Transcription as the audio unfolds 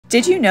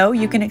Did you know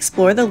you can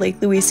explore the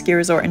Lake Louise ski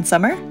resort in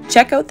summer?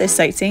 Check out this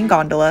sightseeing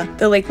gondola.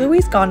 The Lake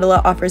Louise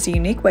gondola offers a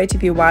unique way to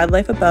view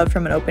wildlife above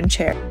from an open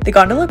chair. The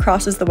gondola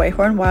crosses the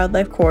Whitehorn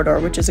Wildlife Corridor,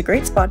 which is a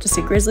great spot to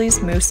see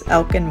grizzlies, moose,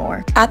 elk, and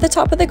more. At the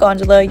top of the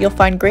gondola, you'll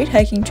find great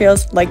hiking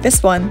trails like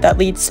this one that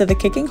leads to the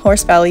Kicking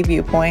Horse Valley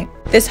viewpoint.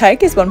 This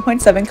hike is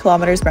 1.7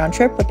 kilometers round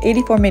trip with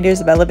 84 meters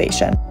of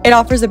elevation. It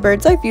offers a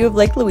bird's eye view of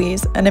Lake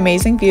Louise, an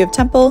amazing view of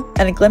Temple,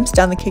 and a glimpse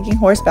down the Kicking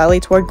Horse Valley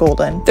toward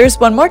Golden. There's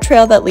one more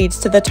trail that leads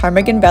to the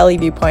Ptarmigan Valley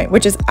viewpoint,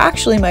 which is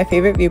actually my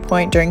favorite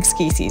viewpoint during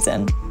ski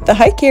season. The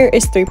hike here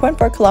is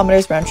 3.4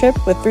 kilometers round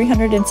trip with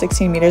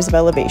 316 meters of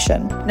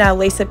elevation. Now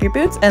lace up your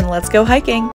boots and let's go hiking!